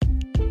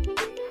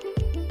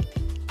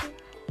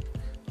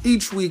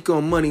Each week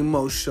on Money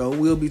Most Show,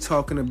 we'll be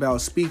talking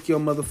about speak your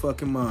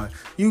motherfucking mind.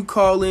 You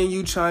call in,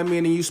 you chime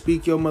in, and you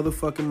speak your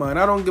motherfucking mind.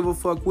 I don't give a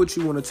fuck what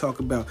you want to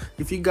talk about.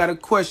 If you got a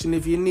question,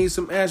 if you need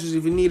some answers,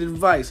 if you need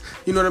advice,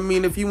 you know what I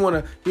mean? If you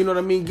want to, you know what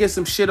I mean, get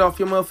some shit off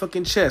your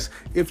motherfucking chest.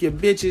 If your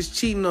bitch is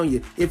cheating on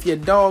you, if your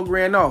dog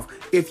ran off,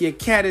 if your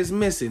cat is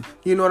missing,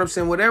 you know what I'm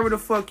saying? Whatever the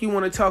fuck you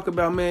want to talk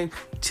about, man,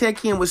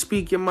 check in with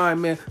Speak Your Mind,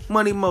 man.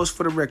 Money Most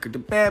for the record. The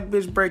bad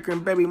bitch breaker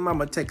and baby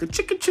mama take a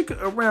chicka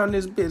around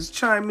this bitch.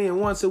 Chime in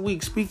once a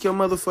week. Speak your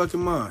motherfucking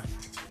mind.